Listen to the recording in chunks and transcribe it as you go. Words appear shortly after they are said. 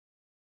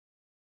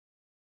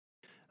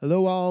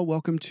Hello, all.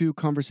 Welcome to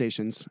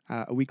Conversations,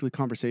 a weekly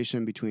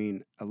conversation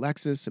between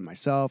Alexis and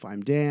myself.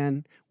 I'm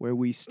Dan, where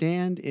we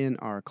stand in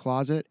our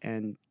closet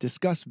and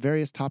discuss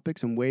various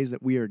topics and ways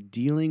that we are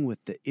dealing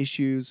with the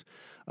issues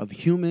of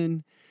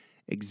human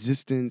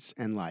existence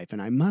and life.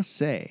 And I must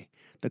say,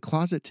 the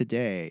closet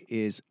today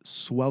is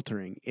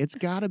sweltering. It's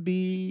got to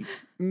be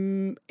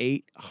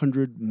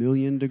 800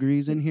 million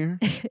degrees in here.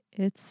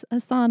 It's a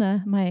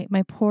sauna.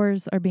 My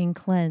pores are being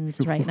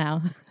cleansed right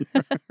now.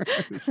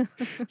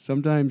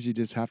 Sometimes you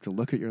just have to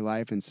look at your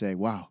life and say,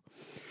 wow,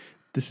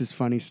 this is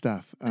funny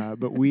stuff.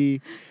 But we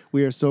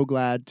are so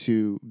glad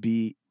to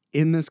be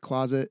in this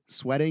closet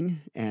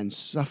sweating and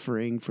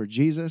suffering for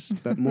Jesus,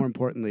 but more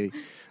importantly,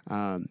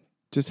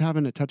 just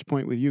having a touch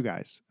point with you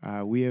guys.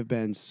 We have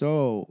been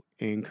so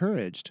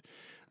encouraged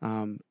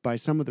by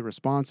some of the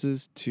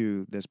responses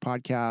to this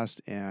podcast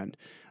and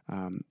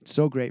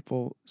so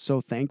grateful,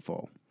 so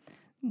thankful.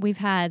 We've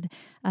had,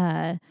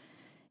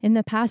 in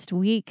the past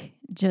week,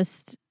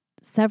 just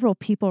several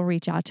people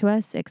reach out to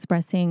us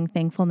expressing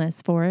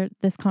thankfulness for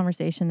this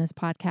conversation, this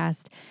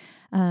podcast.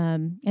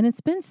 And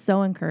it's been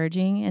so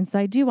encouraging. And so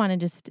I do want to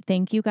just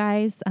thank you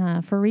guys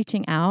for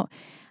reaching out,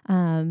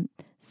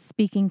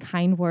 speaking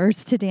kind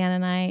words to Dan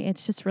and I.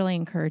 It's just really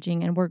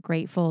encouraging, and we're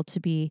grateful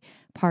to be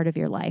part of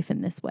your life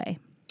in this way.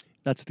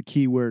 That's the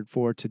key word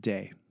for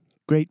today.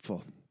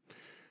 Grateful,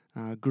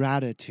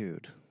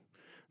 gratitude,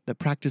 the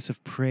practice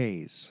of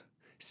praise,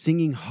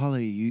 singing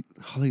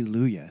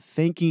hallelujah,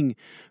 thanking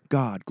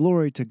God,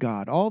 glory to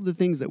God, all the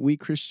things that we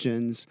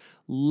Christians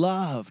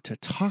love to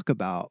talk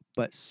about,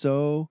 but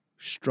so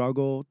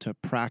struggle to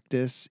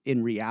practice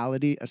in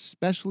reality,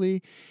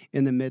 especially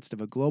in the midst of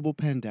a global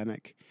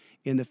pandemic,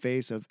 in the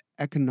face of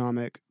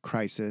economic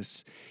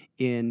crisis,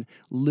 in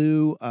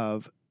lieu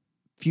of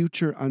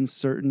future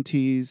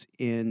uncertainties,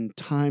 in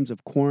times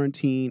of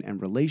quarantine and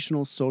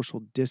relational social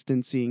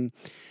distancing.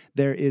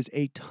 There is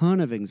a ton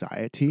of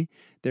anxiety.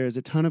 There is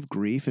a ton of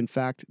grief. In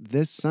fact,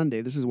 this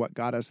Sunday, this is what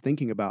got us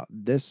thinking about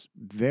this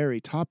very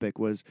topic,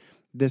 was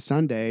this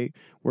Sunday,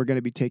 we're going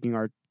to be taking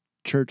our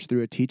church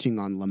through a teaching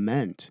on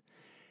lament.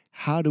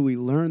 How do we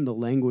learn the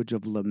language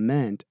of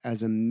lament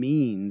as a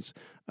means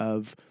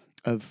of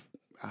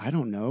I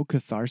don't know,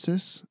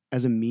 catharsis,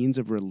 as a means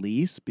of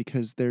release?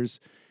 Because there's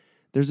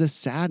a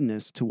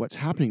sadness to what's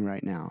happening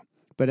right now.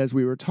 But as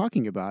we were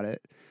talking about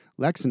it,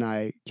 Lex and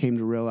I came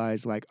to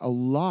realize like a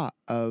lot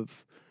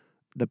of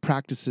the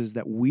practices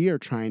that we are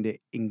trying to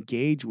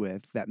engage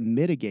with that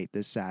mitigate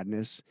this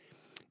sadness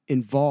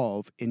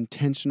involve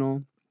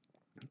intentional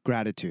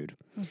gratitude.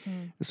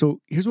 Mm-hmm.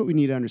 So here's what we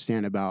need to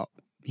understand about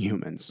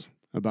humans,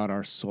 about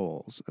our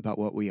souls, about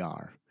what we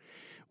are.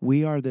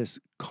 We are this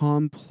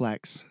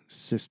complex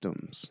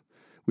systems.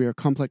 We are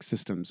complex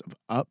systems of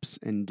ups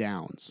and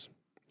downs,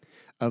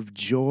 of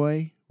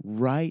joy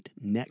right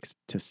next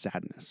to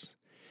sadness.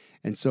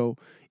 And so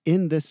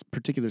in this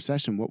particular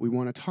session, what we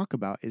want to talk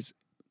about is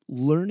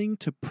learning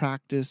to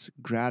practice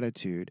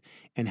gratitude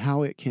and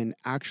how it can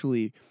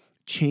actually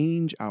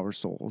change our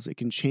souls. It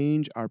can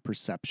change our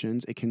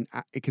perceptions. It can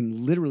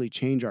literally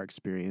change our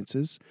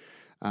experiences.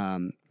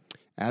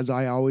 As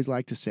I always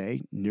like to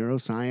say,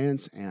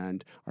 neuroscience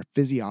and our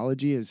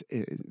physiology is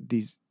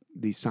these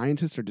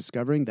scientists are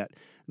discovering that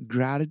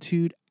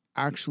gratitude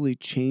actually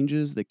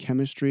changes the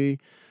chemistry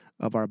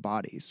of our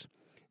bodies.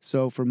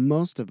 So for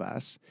most of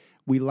us,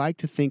 we like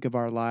to think of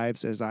our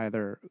lives as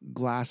either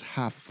glass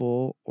half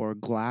full or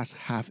glass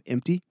half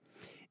empty,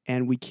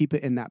 and we keep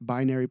it in that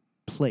binary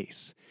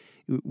place.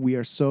 We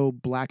are so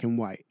black and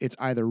white. It's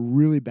either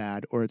really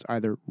bad or it's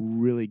either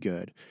really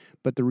good.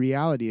 But the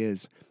reality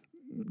is,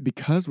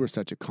 because we're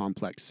such a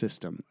complex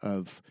system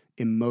of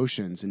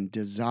emotions and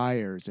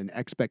desires and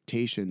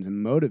expectations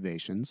and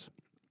motivations,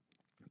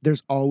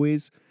 there's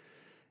always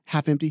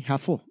half empty,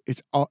 half full.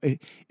 It's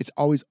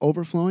always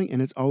overflowing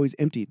and it's always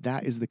empty.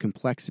 That is the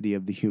complexity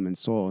of the human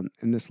soul.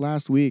 And this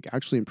last week,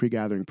 actually in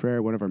pre-gathering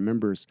prayer, one of our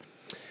members,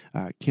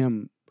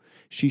 Kim,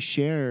 she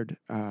shared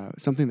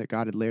something that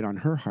God had laid on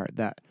her heart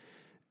that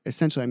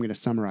essentially I'm going to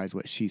summarize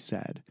what she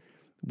said.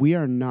 We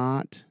are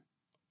not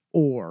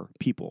or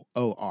people,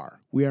 O-R.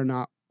 We are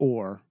not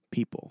or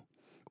people.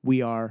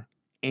 We are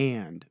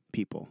and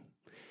people.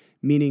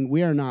 Meaning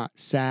we are not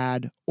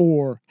sad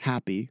or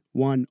happy,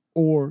 one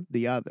or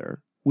the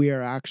other. We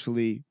are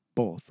actually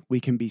both.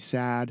 We can be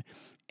sad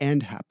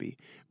and happy.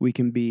 We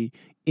can be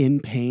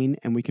in pain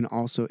and we can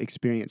also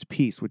experience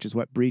peace, which is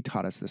what Bree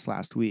taught us this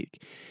last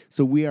week.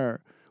 So we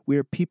are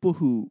people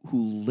who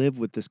live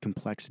with this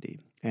complexity.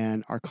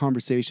 And our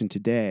conversation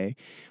today,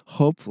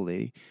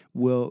 hopefully,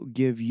 will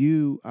give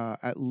you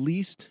at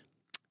least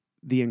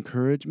the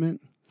encouragement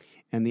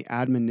and the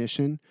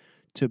admonition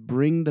to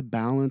bring the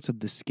balance of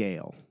the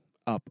scale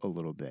up a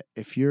little bit.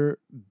 If you're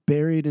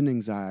buried in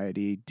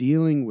anxiety,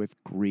 dealing with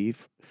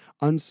grief,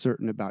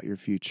 uncertain about your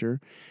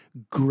future,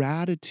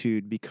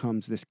 gratitude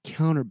becomes this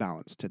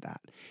counterbalance to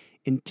that.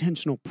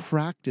 Intentional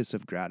practice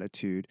of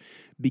gratitude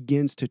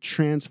begins to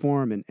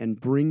transform and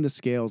bring the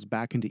scales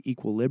back into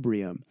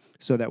equilibrium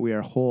so that we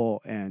are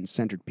whole and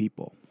centered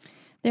people.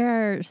 There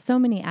are so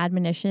many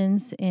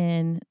admonitions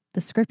in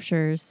the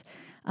scriptures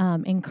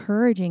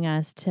encouraging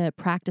us to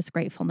practice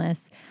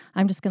gratefulness.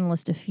 I'm just going to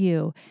list a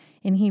few.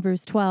 In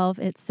Hebrews 12,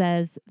 it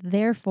says,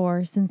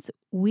 "Therefore, since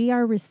we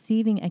are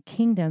receiving a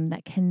kingdom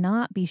that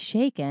cannot be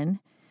shaken,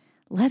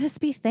 let us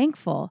be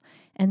thankful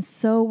and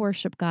so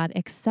worship God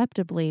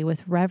acceptably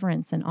with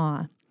reverence and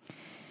awe."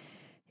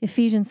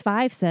 Ephesians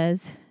 5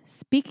 says,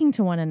 "Speaking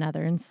to one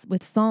another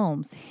with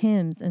psalms,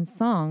 hymns, and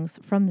songs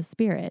from the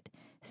Spirit,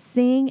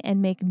 sing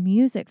and make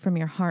music from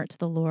your heart to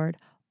the Lord,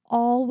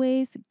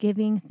 always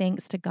giving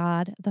thanks to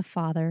God the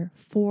Father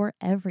for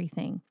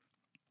everything,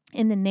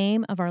 in the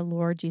name of our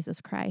Lord Jesus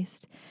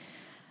Christ."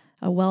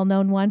 A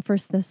well-known one,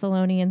 1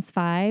 Thessalonians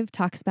 5,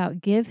 talks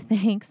about give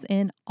thanks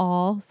in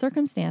all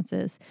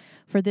circumstances,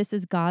 for this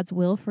is God's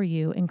will for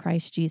you in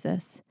Christ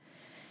Jesus.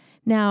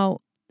 Now,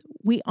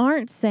 we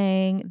aren't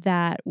saying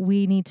that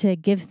we need to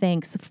give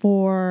thanks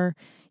for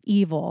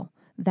evil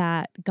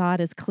that God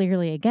is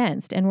clearly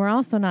against. And we're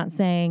also not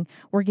saying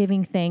we're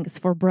giving thanks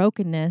for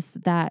brokenness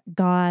that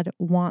God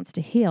wants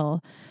to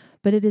heal,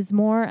 but it is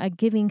more a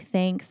giving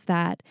thanks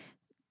that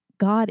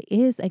God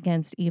is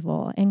against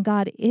evil and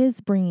God is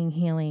bringing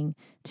healing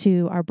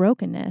to our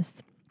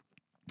brokenness.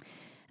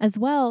 As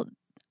well,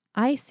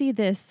 I see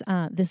this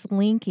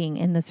linking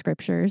in the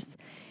scriptures.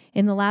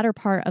 In the latter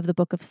part of the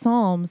book of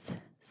Psalms,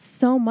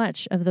 so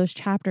much of those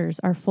chapters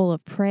are full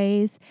of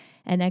praise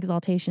and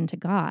exaltation to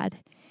God.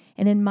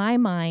 And in my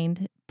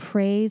mind,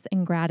 praise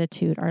and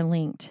gratitude are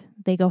linked.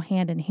 They go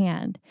hand in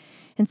hand.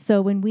 And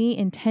so when we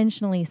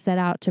intentionally set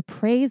out to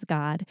praise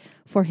God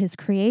for his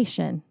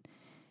creation,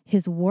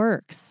 his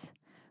works,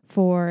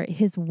 for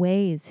his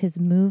ways, his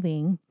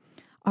moving,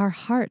 our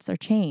hearts are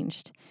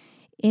changed.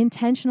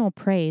 Intentional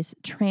praise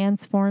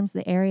transforms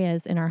the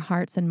areas in our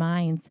hearts and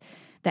minds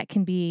that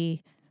can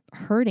be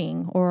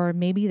hurting, or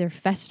maybe they're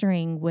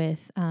festering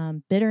with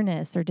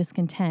bitterness or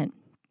discontent.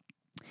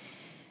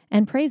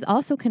 And praise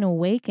also can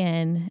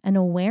awaken an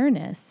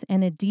awareness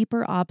and a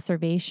deeper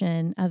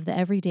observation of the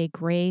everyday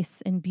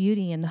grace and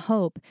beauty and the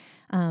hope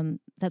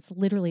that's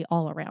literally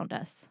all around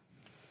us.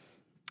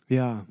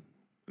 Yeah.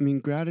 I mean,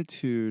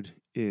 gratitude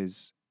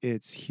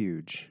it's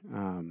huge.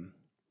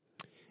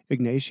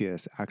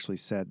 Ignatius actually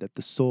said that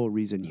the sole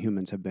reason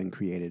humans have been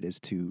created is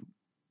to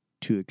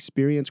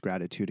experience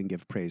gratitude and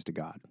give praise to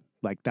God.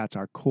 Like, that's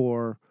our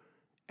core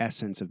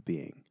essence of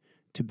being,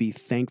 to be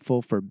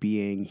thankful for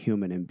being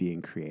human and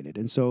being created.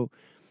 And so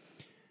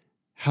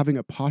having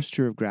a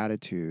posture of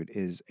gratitude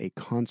is a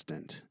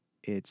constant.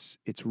 It's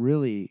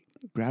really,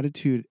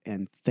 gratitude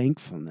and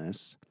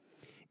thankfulness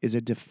is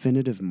a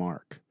definitive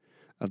mark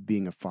of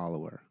being a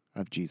follower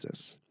of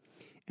Jesus.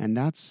 And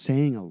that's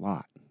saying a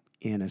lot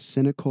in a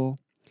cynical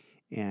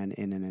and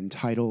in an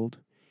entitled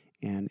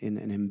and in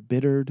an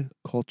embittered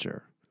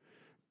culture.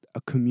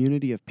 A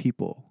community of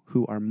people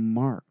who are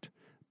marked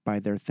by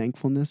their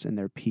thankfulness and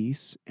their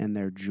peace and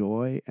their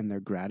joy and their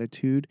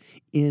gratitude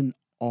in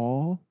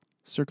all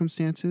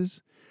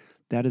circumstances,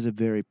 that is a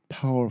very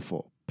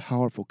powerful,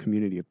 powerful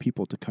community of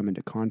people to come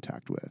into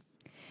contact with.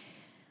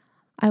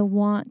 I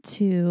want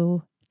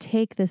to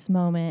take this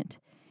moment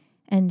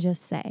and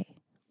just say,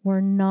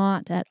 we're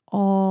not at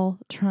all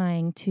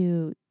trying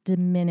to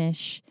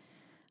diminish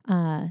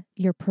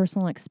your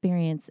personal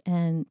experience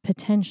and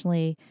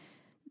potentially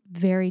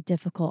very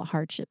difficult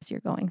hardships you're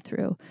going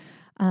through.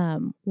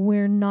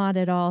 We're not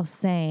at all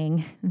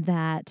saying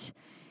that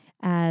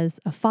as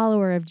a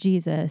follower of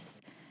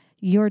Jesus,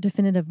 your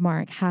definitive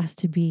mark has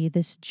to be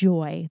this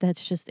joy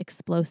that's just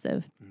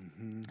explosive.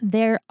 Mm-hmm.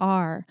 There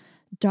are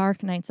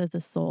dark nights of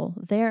the soul.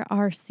 There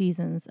are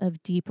seasons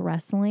of deep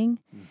wrestling.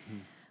 Mm-hmm.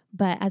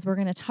 But as we're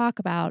going to talk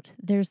about,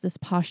 there's this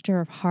posture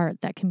of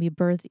heart that can be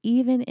birthed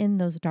even in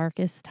those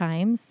darkest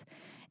times,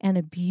 and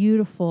a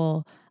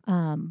beautiful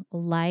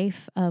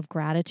life of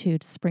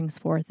gratitude springs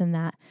forth in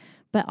that.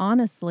 But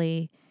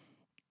honestly,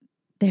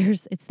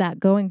 it's that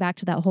going back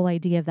to that whole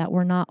idea of that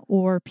we're not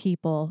or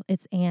people,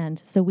 it's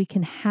and. So we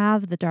can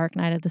have the dark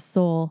night of the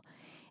soul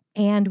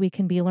and we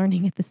can be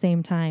learning at the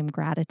same time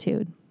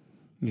gratitude.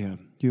 Yeah,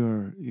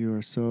 you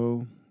are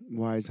so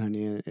wise,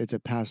 honey. It's a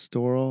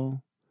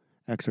pastoral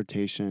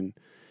exhortation.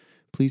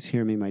 Please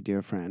hear me, my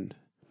dear friend.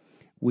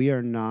 We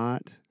are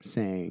not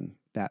saying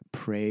that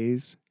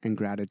praise and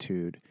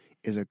gratitude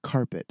is a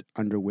carpet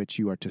under which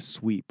you are to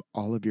sweep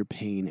all of your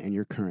pain and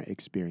your current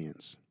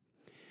experience.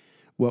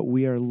 What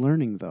we are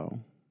learning,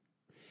 though,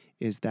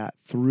 is that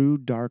through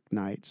dark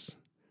nights,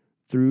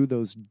 through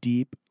those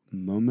deep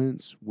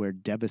moments where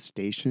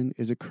devastation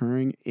is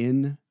occurring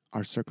in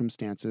our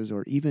circumstances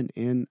or even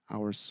in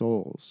our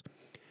souls,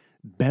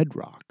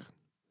 bedrock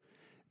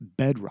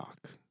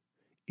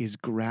is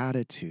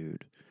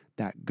gratitude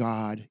that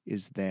God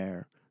is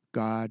there.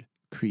 God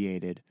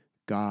created.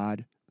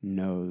 God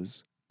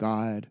knows.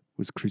 God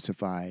was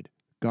crucified.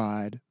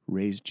 God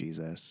raised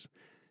Jesus.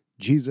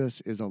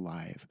 Jesus is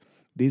alive.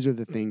 These are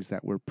the things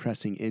that we're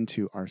pressing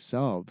into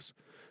ourselves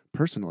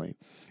personally.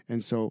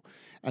 And so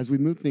as we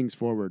move things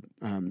forward,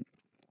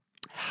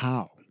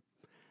 how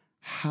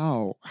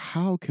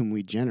can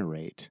we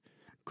generate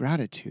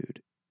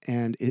gratitude?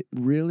 And it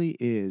really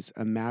is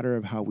a matter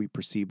of how we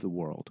perceive the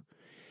world.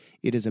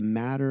 It is a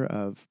matter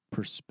of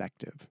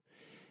perspective.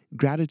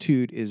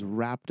 Gratitude is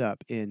wrapped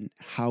up in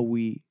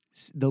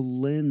the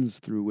lens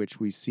through which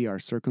we see our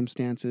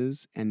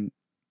circumstances and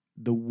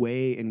the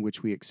way in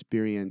which we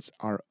experience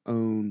our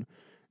own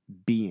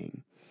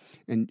being.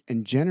 And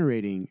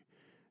generating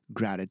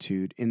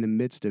gratitude in the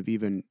midst of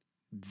even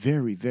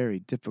very, very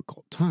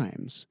difficult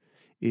times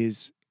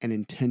is an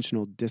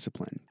intentional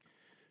discipline.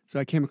 So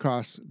I came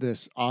across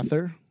this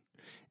author,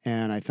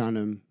 and I found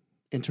him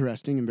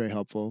interesting and very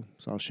helpful,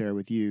 so I'll share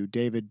with you.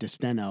 David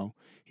DeSteno.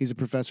 He's a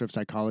professor of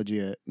psychology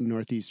at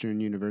Northeastern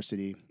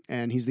University,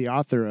 and he's the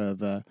author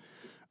of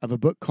a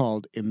book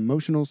called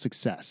Emotional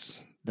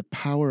Success: The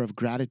Power of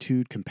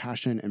Gratitude,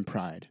 Compassion, and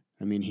Pride.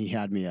 I mean, he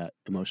had me at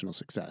emotional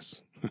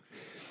success.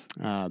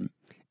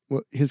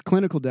 Well, his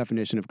clinical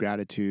definition of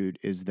gratitude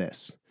is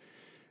this.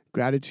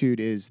 Gratitude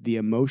is the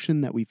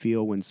emotion that we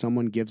feel when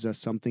someone gives us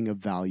something of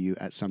value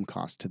at some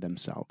cost to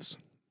themselves.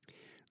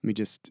 Let me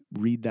just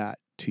read that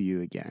to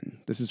you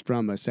again. This is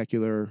from a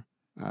secular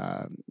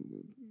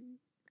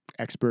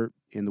expert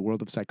in the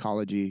world of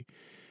psychology.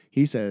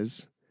 He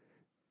says,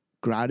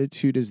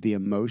 gratitude is the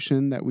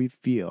emotion that we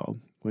feel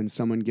when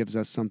someone gives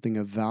us something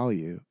of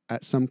value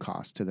at some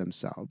cost to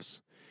themselves.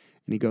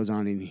 And he goes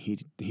on and he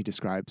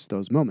describes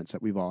those moments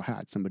that we've all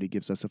had. Somebody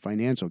gives us a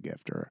financial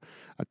gift or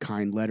a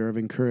kind letter of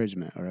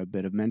encouragement or a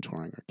bit of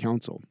mentoring or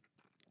counsel,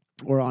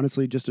 or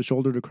honestly, just a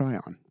shoulder to cry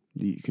on.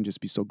 You can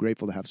just be so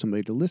grateful to have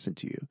somebody to listen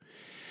to you.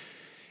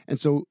 And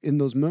so in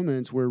those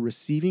moments, we're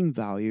receiving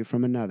value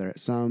from another at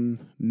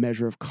some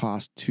measure of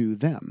cost to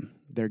them.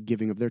 They're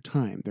giving of their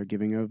time, they're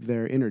giving of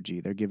their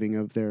energy, they're giving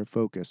of their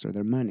focus or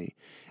their money.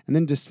 And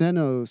then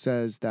DeSteno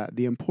says that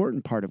the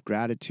important part of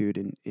gratitude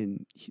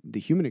in the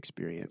human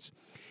experience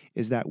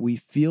is that we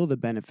feel the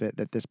benefit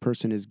that this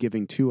person is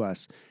giving to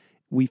us.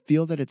 We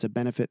feel that it's a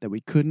benefit that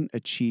we couldn't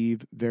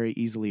achieve very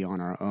easily on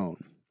our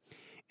own.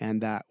 And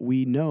that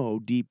we know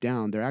deep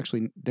down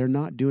they're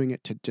not doing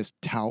it to just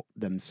tout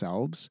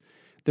themselves.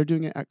 They're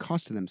doing it at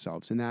cost to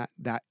themselves, and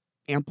that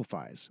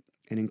amplifies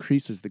and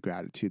increases the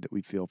gratitude that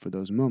we feel for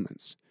those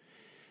moments.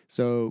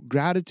 So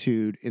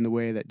gratitude, in the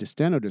way that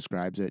DeSteno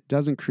describes it,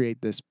 doesn't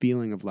create this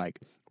feeling of like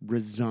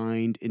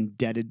resigned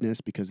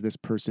indebtedness because this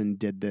person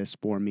did this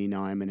for me,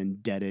 now I'm an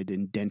indebted,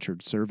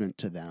 indentured servant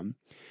to them.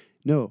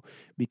 No,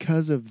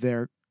 because of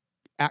their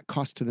at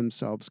cost to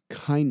themselves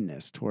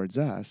kindness towards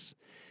us,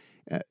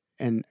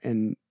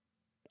 and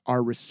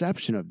our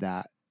reception of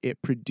that,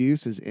 it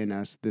produces in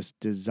us this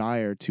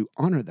desire to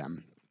honor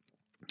them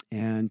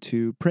and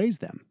to praise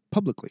them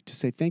publicly, to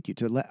say thank you,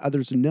 to let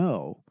others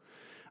know,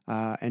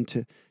 and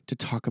to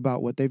talk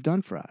about what they've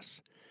done for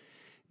us.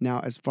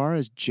 Now, as far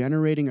as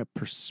generating a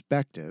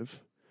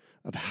perspective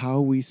of how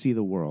we see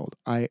the world,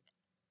 I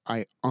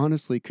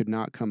honestly could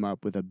not come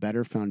up with a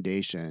better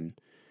foundation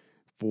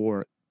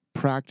for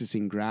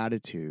practicing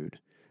gratitude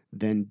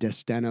than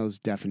DeSteno's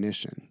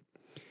definition.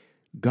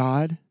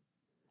 God,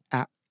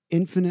 at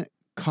infinite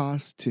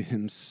cost to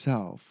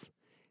himself,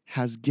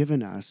 has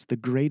given us the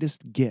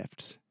greatest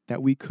gifts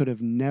that we could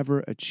have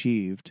never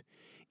achieved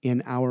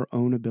in our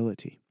own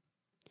ability.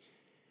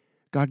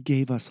 God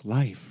gave us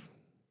life.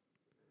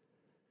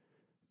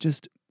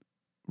 Just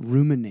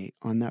ruminate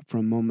on that for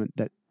a moment,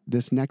 that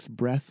this next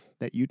breath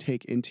that you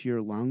take into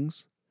your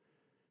lungs,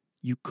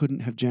 you couldn't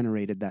have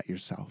generated that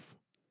yourself.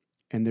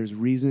 And there's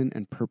reason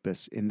and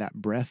purpose in that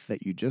breath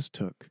that you just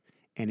took,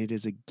 and it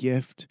is a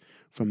gift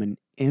from an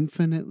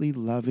infinitely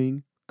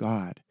loving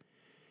God.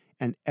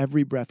 And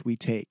every breath we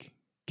take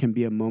can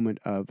be a moment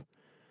of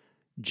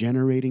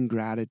generating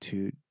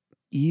gratitude,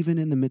 even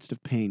in the midst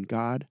of pain.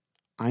 God,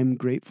 I'm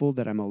grateful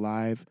that I'm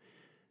alive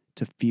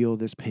to feel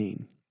this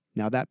pain.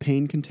 Now, that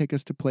pain can take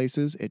us to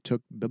places. It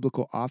took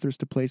biblical authors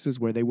to places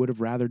where they would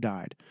have rather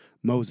died.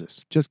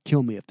 Moses, just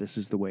kill me if this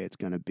is the way it's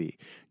going to be.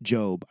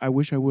 Job, I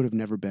wish I would have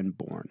never been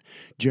born.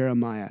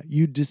 Jeremiah,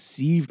 you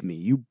deceived me.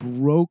 You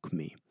broke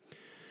me.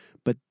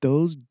 But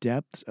those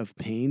depths of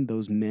pain,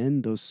 those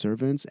men, those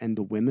servants, and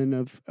the women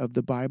of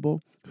the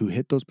Bible who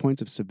hit those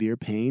points of severe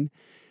pain,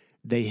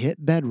 they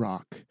hit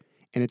bedrock,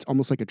 and it's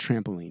almost like a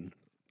trampoline.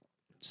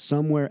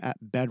 Somewhere at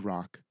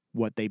bedrock,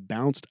 what they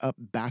bounced up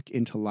back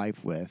into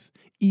life with,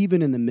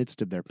 even in the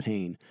midst of their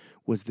pain,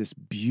 was this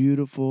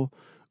beautiful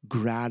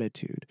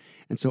gratitude.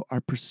 And so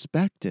our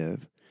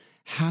perspective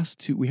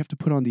we have to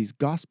put on these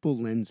gospel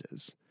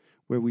lenses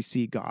where we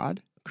see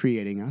God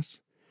creating us,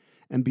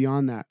 and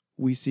beyond that,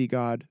 we see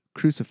God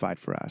crucified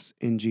for us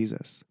in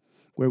Jesus,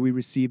 where we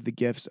receive the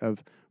gifts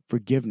of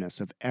forgiveness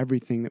of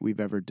everything that we've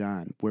ever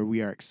done, where we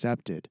are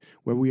accepted,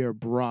 where we are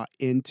brought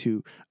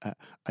into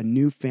a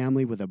new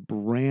family with a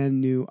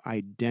brand new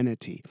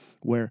identity,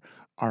 where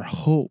our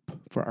hope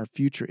for our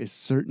future is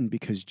certain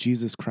because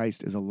Jesus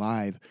Christ is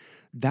alive.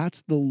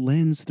 That's the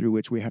lens through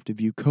which we have to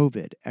view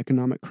COVID,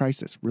 economic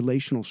crisis,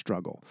 relational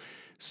struggle,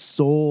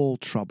 soul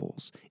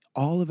troubles.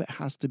 All of it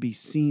has to be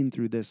seen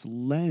through this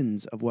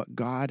lens of what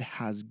God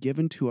has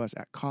given to us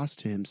at cost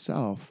to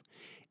himself,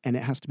 and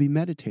it has to be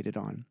meditated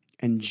on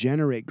and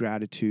generate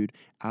gratitude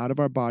out of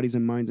our bodies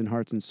and minds and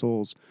hearts and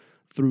souls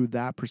through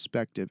that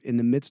perspective in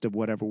the midst of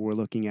whatever we're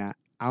looking at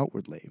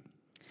outwardly.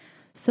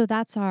 So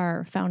that's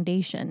our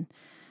foundation.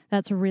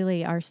 That's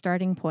really our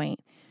starting point.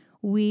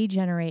 We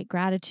generate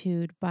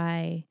gratitude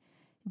by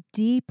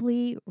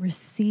deeply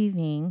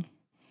receiving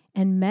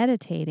and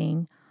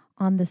meditating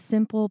on the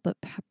simple but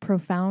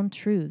profound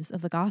truths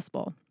of the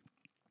gospel.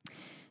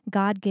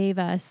 God gave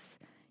us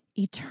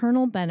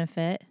eternal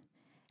benefit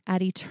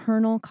at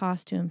eternal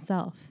cost to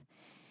himself.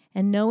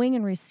 And knowing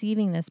and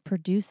receiving this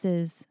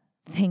produces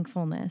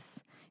thankfulness.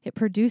 It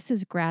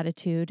produces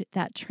gratitude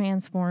that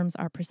transforms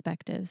our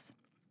perspectives.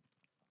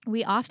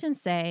 We often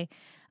say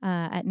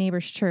at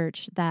Neighbors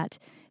Church that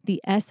the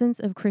essence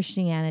of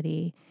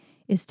Christianity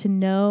is to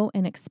know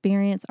and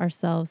experience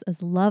ourselves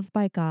as loved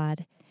by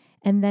God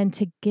and then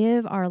to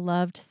give our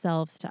loved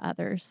selves to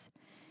others.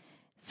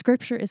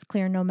 Scripture is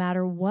clear, no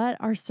matter what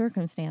our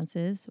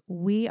circumstances,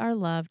 we are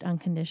loved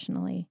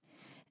unconditionally.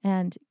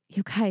 And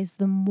you guys,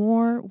 the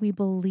more we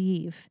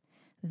believe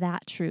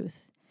that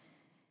truth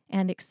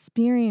and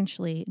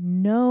experientially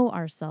know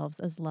ourselves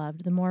as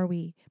loved, the more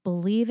we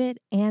believe it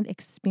and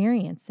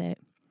experience it,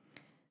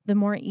 the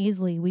more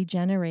easily we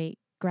generate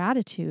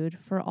gratitude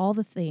for all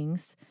the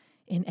things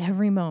in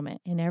every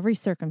moment, in every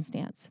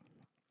circumstance.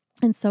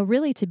 And so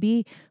really to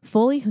be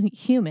fully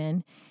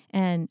human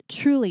and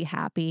truly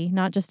happy,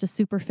 not just a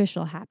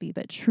superficial happy,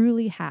 but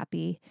truly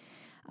happy,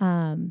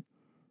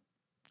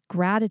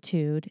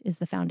 gratitude is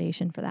the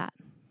foundation for that.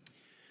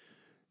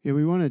 Yeah,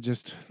 we want to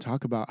just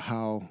talk about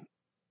how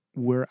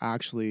we're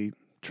actually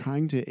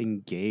trying to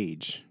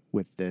engage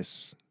with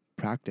this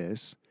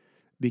practice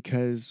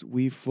because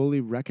we fully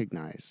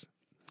recognize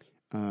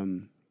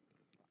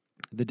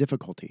the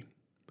difficulty.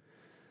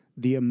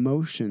 The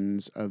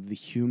emotions of the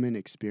human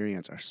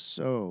experience are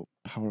so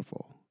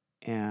powerful,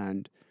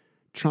 and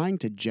trying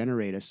to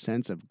generate a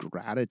sense of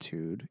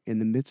gratitude in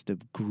the midst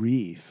of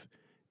grief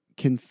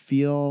can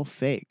feel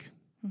fake.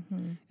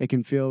 Mm-hmm. It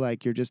can feel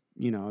like you're just,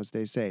 as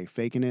they say,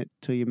 faking it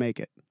till you make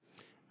it.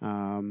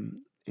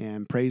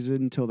 And praise it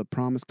until the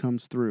promise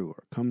comes through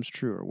or comes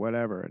true or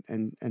whatever.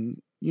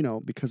 And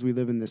because we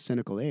live in this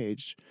cynical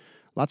age,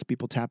 lots of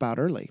people tap out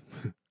early.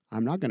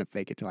 I'm not going to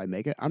fake it till I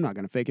make it. I'm not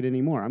going to fake it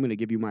anymore. I'm going to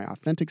give you my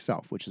authentic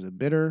self, which is a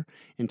bitter,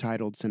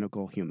 entitled,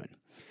 cynical human.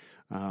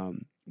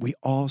 We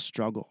all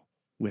struggle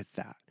with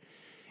that.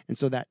 And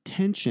so that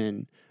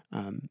tension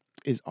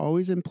is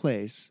always in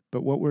place.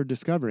 But what we're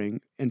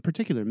discovering, in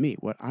particular me,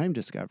 what I'm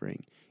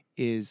discovering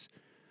is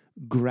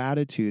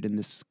gratitude, and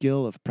the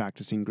skill of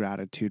practicing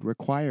gratitude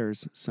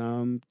requires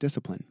some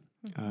discipline.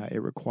 Mm-hmm.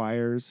 It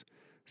requires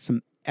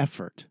some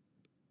effort,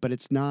 but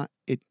it's not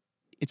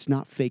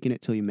faking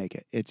it till you make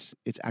it. It's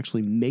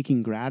actually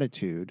making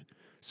gratitude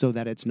so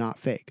that it's not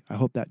fake. I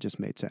hope that just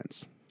made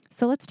sense.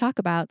 So let's talk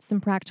about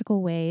some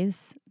practical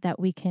ways that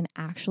we can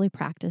actually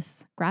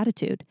practice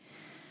gratitude.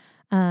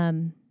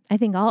 I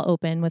think I'll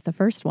open with the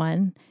first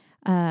one.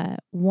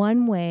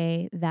 One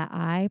way that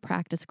I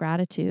practice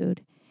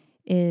gratitude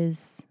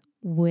is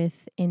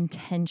with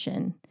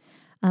intention.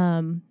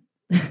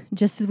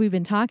 Just as we've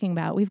been talking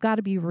about, we've got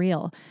to be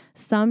real.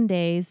 Some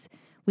days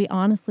we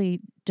honestly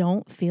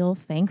don't feel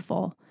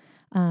thankful.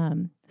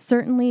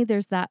 Certainly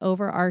there's that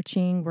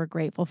overarching, we're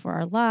grateful for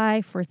our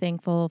life, we're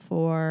thankful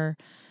for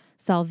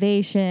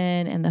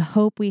salvation and the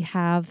hope we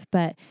have,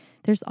 but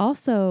there's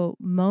also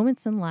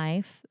moments in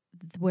life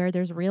where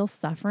there's real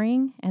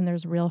suffering and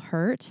there's real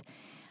hurt.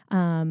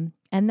 And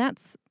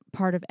that's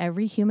part of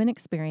every human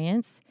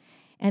experience.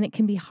 And it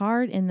can be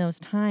hard in those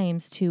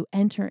times to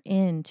enter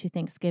into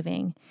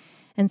Thanksgiving.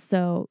 And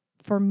so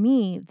for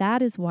me,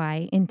 that is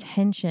why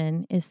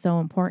intention is so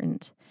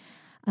important.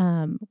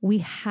 We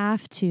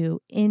have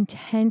to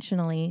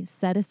intentionally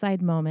set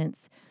aside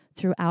moments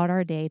throughout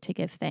our day to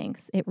give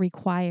thanks. It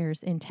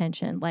requires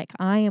intention. Like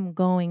I am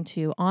going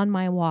to, on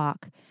my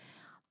walk,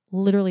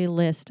 literally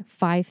list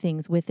 5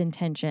 things with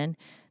intention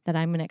that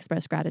I'm going to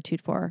express gratitude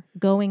for.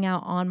 Going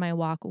out on my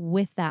walk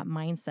with that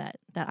mindset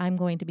that I'm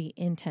going to be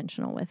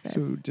intentional with this.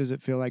 So does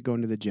it feel like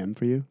going to the gym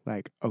for you?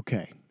 Like,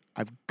 okay,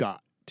 I've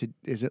got to,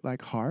 is it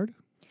like hard?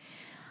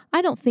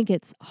 I don't think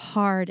it's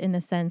hard in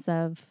the sense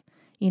of,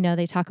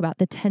 they talk about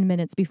the 10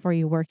 minutes before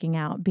you working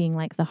out being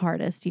like the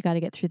hardest. You got to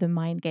get through the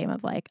mind game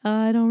of like, oh,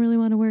 I don't really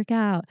want to work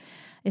out.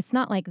 It's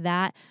not like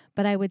that,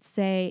 but I would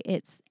say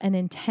it's an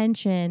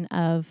intention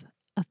of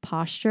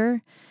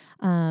posture,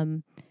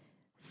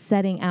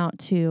 setting out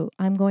to,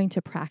 I'm going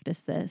to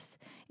practice this.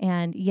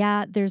 And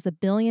yeah, there's a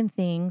billion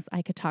things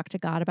I could talk to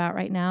God about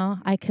right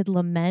now. I could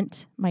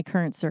lament my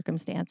current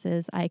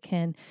circumstances. I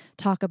can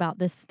talk about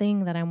this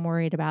thing that I'm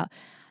worried about.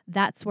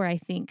 That's where I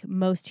think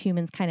most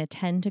humans kind of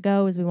tend to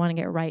go, is we want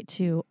to get right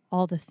to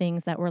all the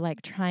things that we're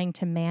like trying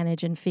to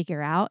manage and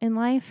figure out in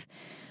life.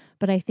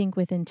 But I think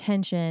with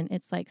intention,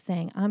 it's like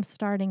saying, I'm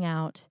starting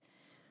out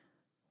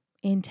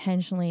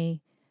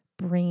intentionally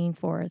bringing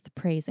forth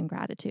praise and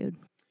gratitude.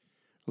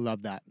 I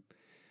love that.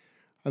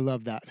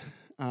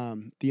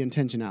 The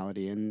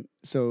intentionality. And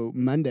so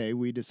Monday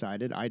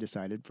I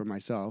decided for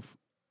myself,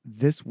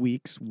 this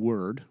week's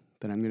word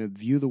that I'm going to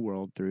view the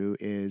world through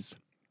is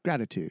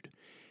gratitude.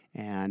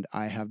 And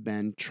I have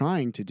been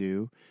trying to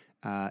do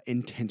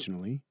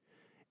intentionally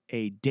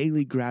a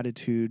daily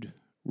gratitude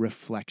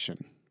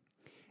reflection.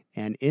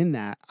 And in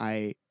that,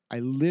 I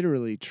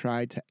literally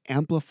tried to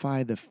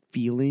amplify the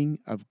feeling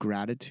of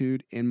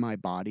gratitude in my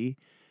body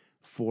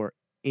for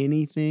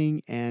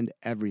anything and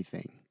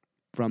everything.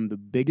 From the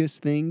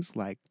biggest things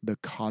like the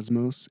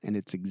cosmos and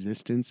its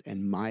existence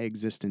and my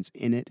existence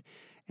in it,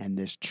 and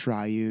this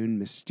triune,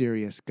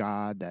 mysterious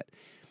God that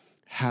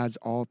has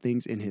all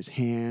things in his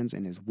hands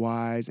and is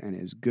wise and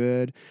is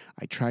good.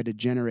 I try to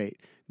generate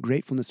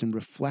gratefulness and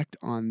reflect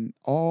on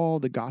all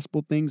the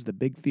gospel things, the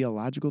big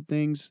theological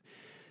things,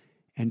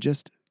 and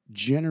just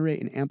generate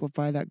and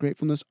amplify that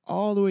gratefulness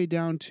all the way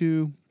down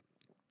to,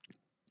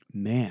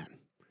 man,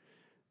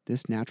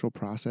 this natural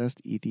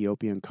processed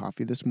Ethiopian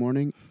coffee this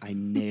morning, I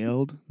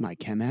nailed my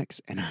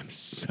Chemex, and I'm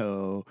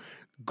so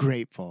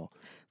grateful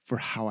for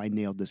how I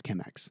nailed this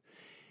Chemex.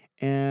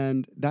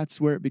 And that's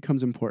where it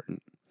becomes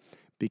important,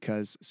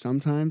 because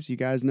sometimes you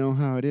guys know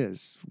how it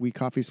is. We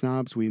coffee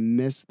snobs, we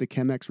miss the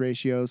Chemex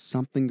ratios.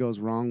 Something goes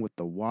wrong with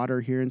the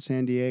water here in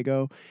San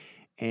Diego,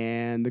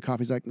 and the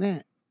coffee's like,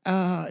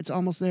 it's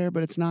almost there,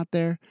 but it's not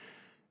there.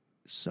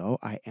 So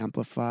I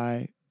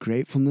amplify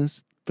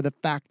gratefulness for the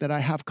fact that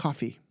I have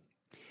coffee,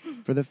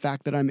 for the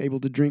fact that I'm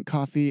able to drink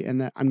coffee and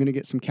that I'm going to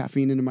get some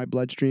caffeine into my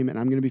bloodstream and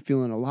I'm going to be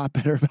feeling a lot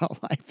better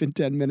about life in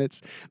 10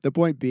 minutes. The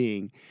point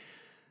being,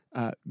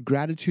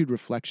 gratitude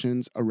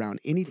reflections around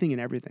anything and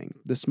everything,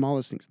 the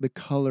smallest things, the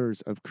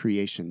colors of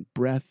creation,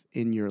 breath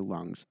in your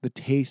lungs, the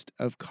taste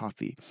of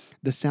coffee,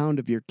 the sound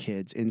of your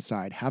kids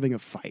inside having a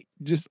fight,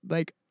 just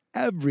like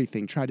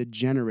everything. Try to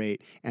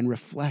generate and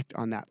reflect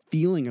on that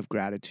feeling of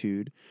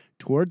gratitude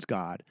towards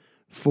God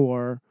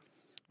for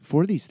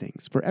these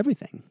things, for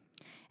everything.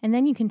 And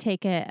then you can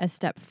take it a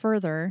step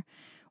further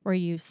where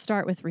you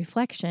start with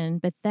reflection,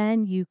 but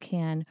then you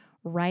can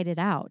write it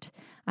out.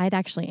 I'd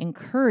actually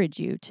encourage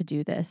you to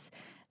do this,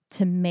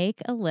 to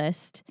make a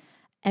list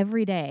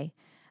every day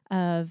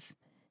of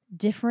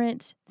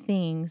different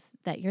things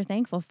that you're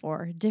thankful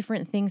for,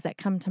 different things that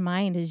come to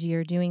mind as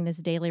you're doing this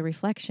daily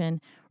reflection.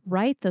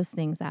 Write those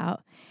things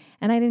out.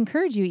 And I'd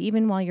encourage you,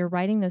 even while you're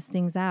writing those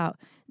things out,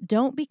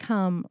 don't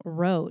become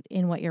rote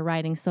in what you're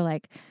writing. So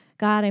like,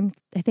 God,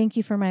 I thank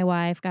you for my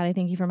wife. God, I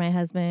thank you for my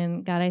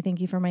husband. God, I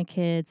thank you for my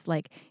kids.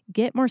 Like,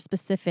 get more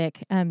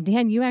specific.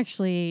 Dan, you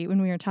actually,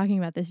 when we were talking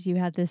about this, you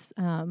had this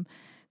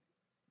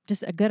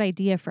just a good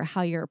idea for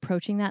how you're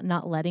approaching that,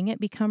 not letting it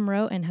become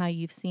rote, and how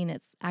you've seen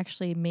it's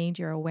actually made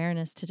your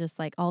awareness to just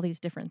like all these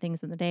different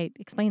things in the day.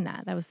 Explain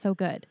that. That was so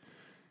good.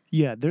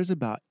 Yeah, there's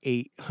about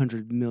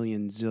 800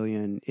 million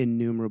zillion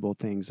innumerable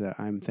things that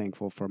I'm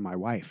thankful for my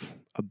wife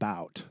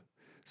about.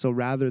 So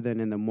rather than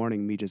in the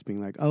morning me just being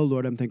like, oh,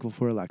 Lord, I'm thankful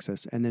for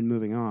Alexis, and then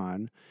moving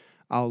on,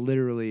 I'll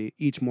literally,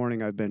 each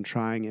morning I've been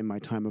trying in my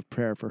time of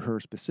prayer for her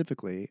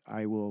specifically,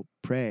 I will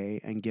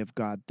pray and give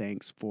God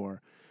thanks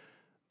for,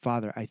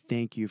 Father, I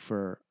thank you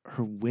for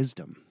her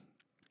wisdom.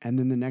 And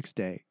then the next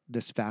day,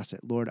 this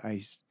facet, Lord,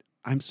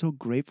 I'm so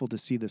grateful to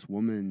see this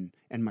woman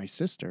and my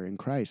sister in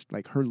Christ,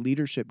 like her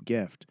leadership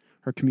gift,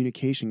 her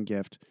communication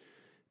gift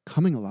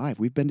coming alive.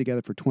 We've been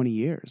together for 20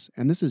 years,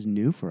 and this is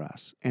new for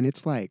us. And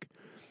it's like,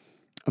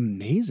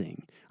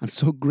 amazing. I'm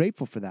so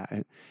grateful for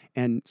that.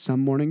 And some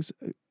mornings,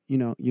 you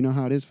know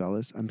how it is,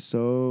 fellas. I'm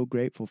so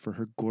grateful for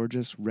her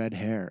gorgeous red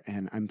hair,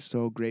 and I'm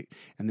so great.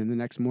 And then the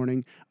next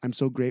morning, I'm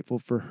so grateful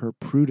for her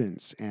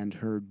prudence and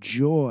her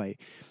joy.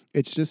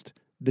 It's just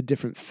the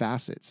different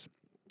facets.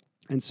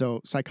 And so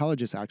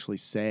psychologists actually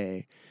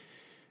say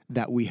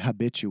that we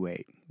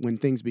habituate. When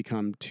things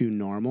become too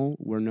normal,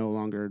 we're no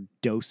longer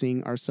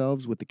dosing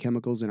ourselves with the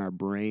chemicals in our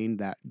brain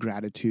that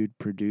gratitude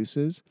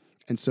produces.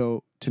 And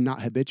so to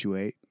not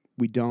habituate,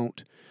 we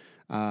don't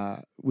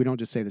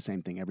just say the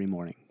same thing every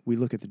morning. We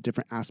look at the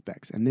different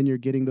aspects, and then you're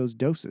getting those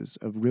doses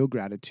of real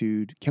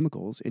gratitude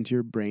chemicals into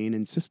your brain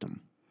and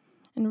system.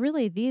 And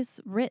really, these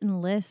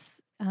written lists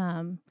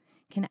can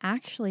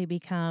actually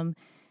become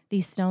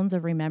these stones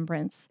of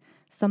remembrance,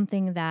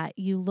 something that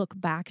you look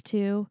back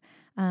to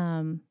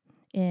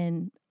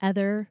in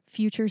other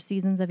future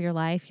seasons of your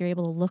life. You're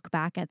able to look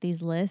back at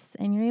these lists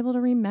and you're able to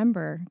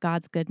remember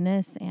God's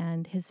goodness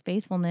and his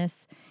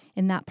faithfulness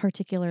in that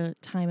particular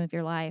time of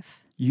your life.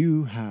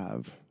 You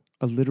have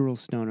a literal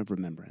stone of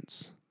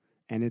remembrance,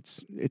 and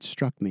it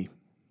struck me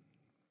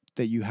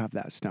that you have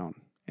that stone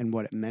and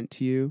what it meant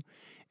to you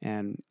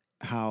and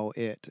how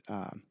it,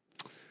 I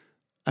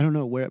don't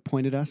know where it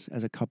pointed us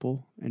as a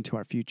couple into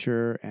our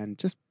future and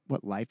just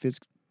what life is.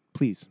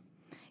 Please.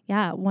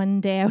 Yeah,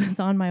 one day I was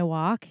on my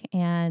walk,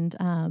 and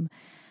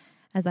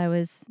as I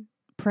was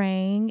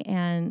praying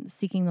and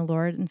seeking the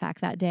Lord, in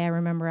fact, that day I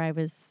remember I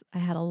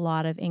had a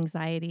lot of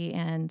anxiety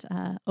and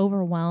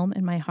overwhelm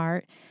in my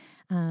heart.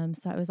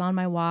 So I was on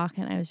my walk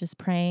and I was just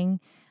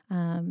praying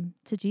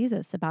to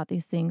Jesus about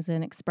these things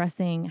and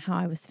expressing how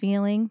I was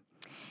feeling.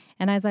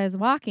 And as I was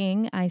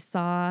walking, I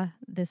saw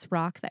this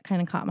rock that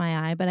kind of caught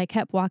my eye, but I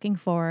kept walking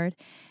forward.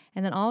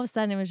 And then all of a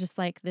sudden it was just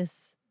like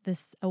this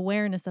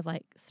awareness of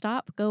like,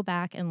 stop, go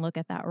back and look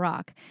at that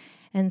rock.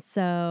 And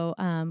so,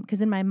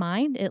 because in my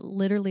mind, it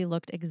literally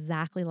looked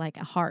exactly like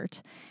a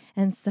heart.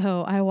 And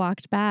so I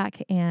walked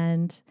back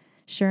and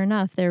sure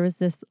enough, there was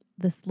this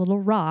little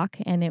rock,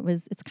 and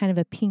it's kind of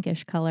a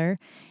pinkish color,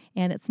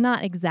 and it's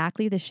not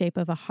exactly the shape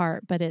of a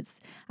heart, but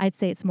I'd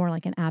say it's more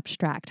like an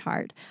abstract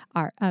heart,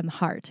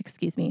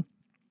 excuse me.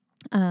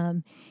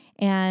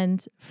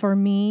 And for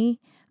me,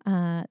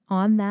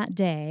 on that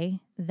day,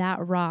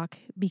 that rock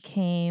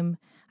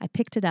I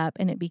picked it up,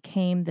 and it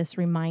became this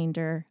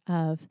reminder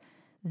of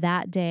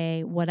that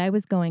day, what I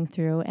was going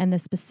through, and the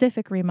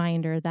specific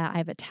reminder that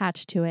I've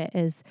attached to it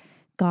is,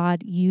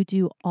 God, you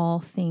do all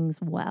things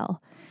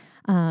well.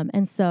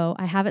 And so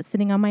I have it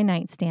sitting on my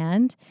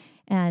nightstand,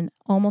 and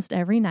almost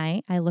every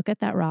night I look at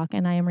that rock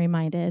and I am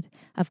reminded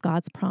of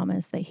God's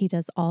promise that he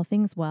does all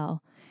things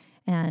well.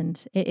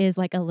 And it is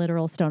like a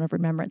literal stone of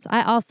remembrance.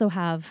 I also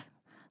have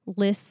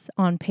lists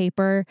on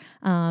paper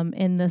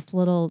in this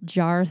little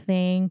jar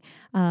thing,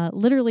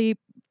 literally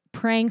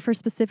praying for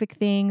specific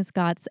things,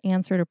 God's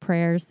answer to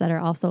prayers that are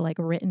also like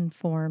written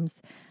forms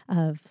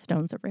of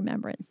stones of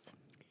remembrance.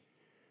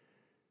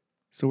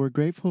 So we're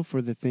grateful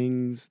for the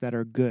things that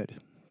are good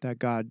that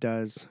God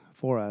does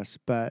for us,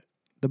 but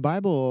the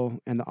Bible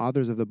and the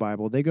authors of the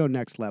Bible, they go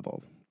next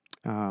level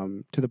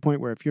to the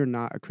point where if you're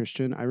not a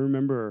Christian, I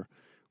remember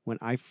when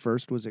I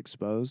first was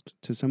exposed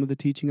to some of the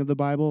teaching of the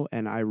Bible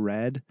and I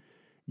read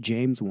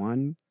James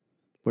 1,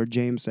 where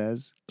James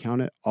says,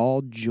 "Count it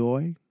all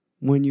joy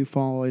when you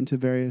fall into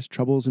various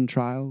troubles and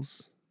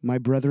trials, my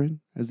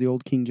brethren," as the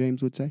old King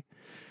James would say.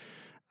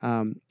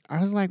 I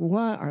was like,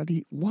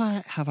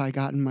 what have I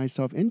gotten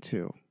myself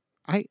into?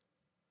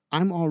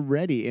 I'm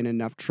already in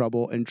enough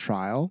trouble and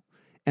trial,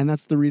 and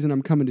that's the reason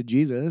I'm coming to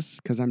Jesus,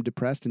 because I'm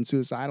depressed and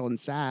suicidal and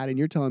sad, and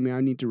you're telling me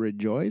I need to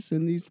rejoice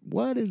in these?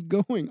 What is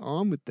going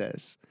on with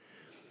this?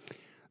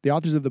 The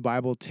authors of the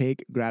Bible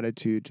take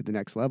gratitude to the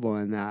next level,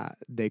 in that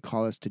they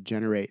call us to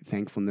generate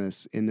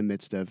thankfulness in the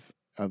midst of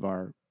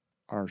our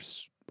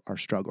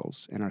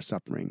struggles and our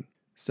suffering.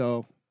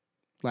 So,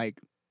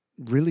 like,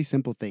 really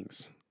simple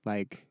things,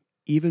 like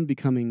even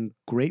becoming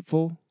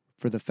grateful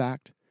for the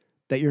fact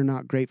that you're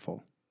not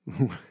grateful.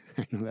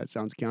 I know that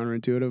sounds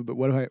counterintuitive, but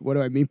what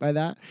do I mean by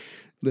that?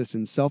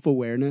 Listen,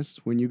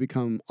 self-awareness, when you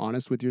become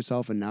honest with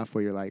yourself enough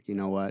where you're like, you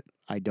know what,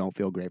 I don't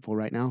feel grateful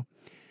right now.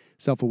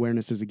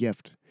 Self-awareness is a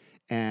gift,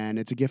 and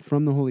it's a gift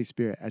from the Holy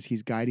Spirit as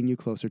he's guiding you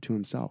closer to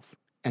himself.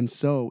 And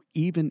so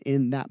even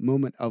in that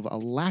moment of a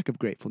lack of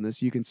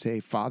gratefulness, you can say,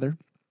 Father,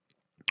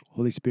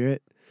 Holy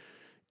Spirit,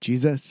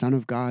 Jesus, Son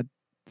of God,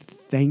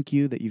 thank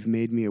you that you've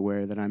made me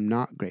aware that I'm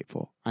not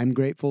grateful. I'm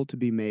grateful to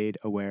be made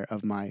aware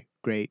of my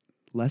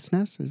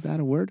greatlessness. Is that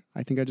a word?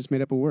 I think I just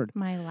made up a word.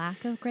 My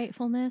lack of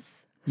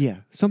gratefulness?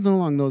 Yeah, something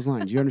along those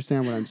lines. You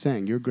understand what I'm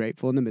saying? You're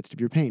grateful in the midst of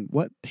your pain.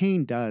 What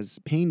pain does,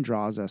 pain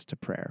draws us to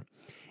prayer,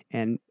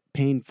 and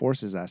pain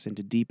forces us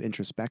into deep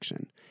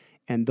introspection.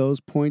 And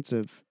those points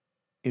of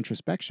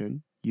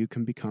introspection you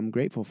can become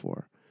grateful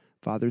for.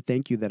 Father,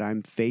 thank you that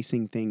I'm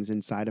facing things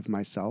inside of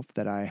myself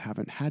that I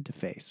haven't had to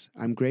face.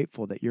 I'm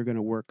grateful that you're going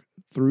to work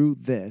through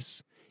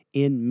this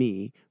in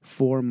me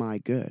for my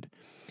good.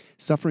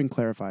 Suffering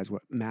clarifies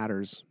what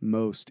matters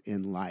most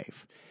in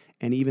life.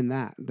 And even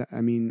that,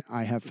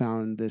 I have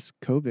found this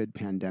COVID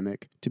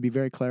pandemic to be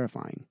very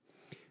clarifying.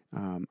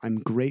 I'm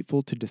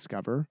grateful to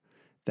discover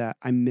that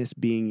I miss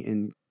being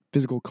in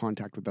physical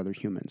contact with other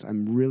humans.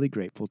 I'm really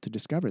grateful to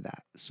discover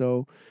that.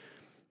 So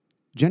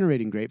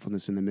generating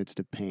gratefulness in the midst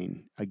of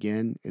pain,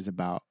 again, is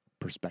about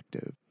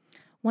perspective.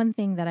 One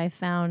thing that I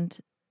found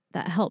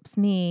that helps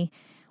me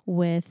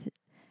with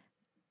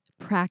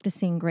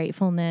practicing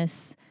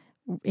gratefulness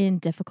in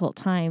difficult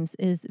times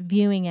is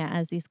viewing it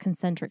as these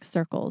concentric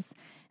circles.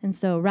 And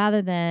so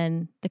rather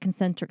than the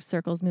concentric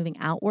circles moving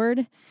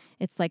outward,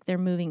 it's like they're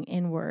moving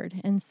inward.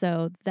 And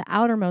so the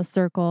outermost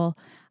circle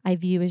I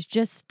view as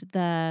just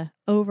the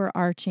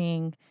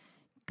overarching,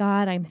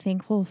 God, I'm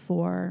thankful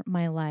for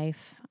my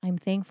life. I'm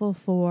thankful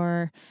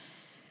for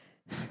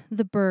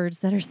the birds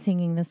that are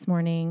singing this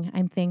morning.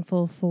 I'm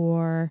thankful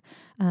for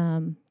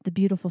the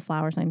beautiful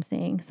flowers I'm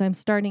seeing. So I'm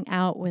starting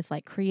out with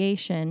like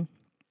creation,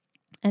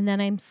 and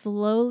then I'm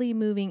slowly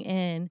moving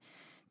in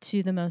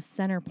to the most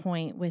center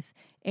point with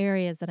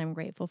areas that I'm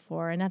grateful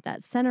for. And at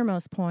that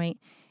centermost point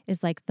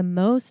is like the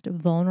most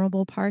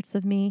vulnerable parts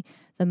of me,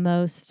 the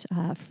most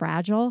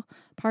fragile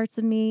parts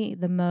of me,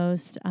 the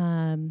most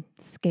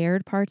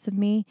scared parts of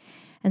me.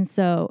 And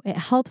so it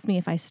helps me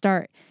if I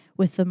start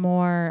with the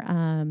more,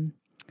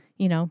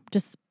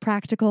 just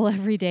practical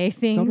everyday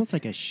things. It's almost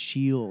like a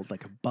shield,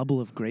 like a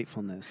bubble of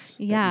gratefulness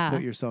that you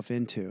put yourself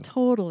into.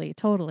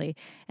 Totally.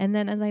 And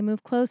then as I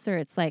move closer,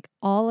 it's like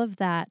all of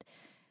that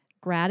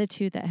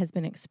gratitude that has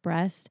been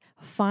expressed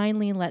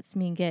finally lets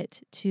me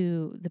get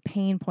to the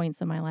pain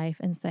points of my life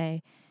and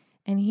say,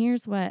 and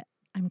here's what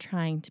I'm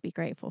trying to be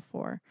grateful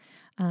for.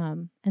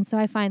 And so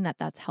I find that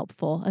that's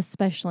helpful,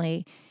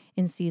 especially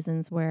in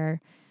seasons where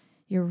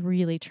you're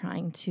really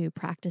trying to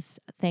practice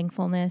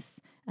thankfulness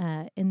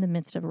in the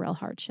midst of a real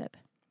hardship.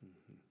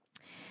 Mm-hmm.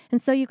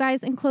 And so you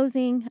guys, in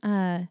closing,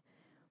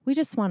 we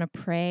just want to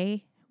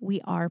pray.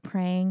 We are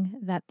praying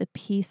that the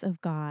peace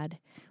of God,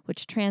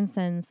 which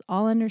transcends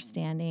all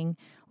understanding,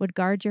 would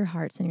guard your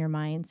hearts and your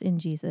minds in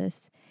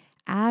Jesus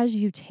as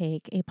you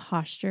take a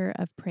posture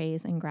of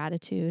praise and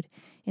gratitude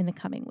in the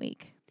coming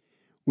week.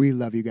 We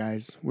love you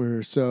guys.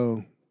 We're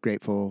so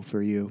grateful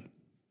for you.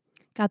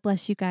 God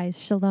bless you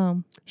guys.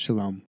 Shalom.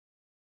 Shalom.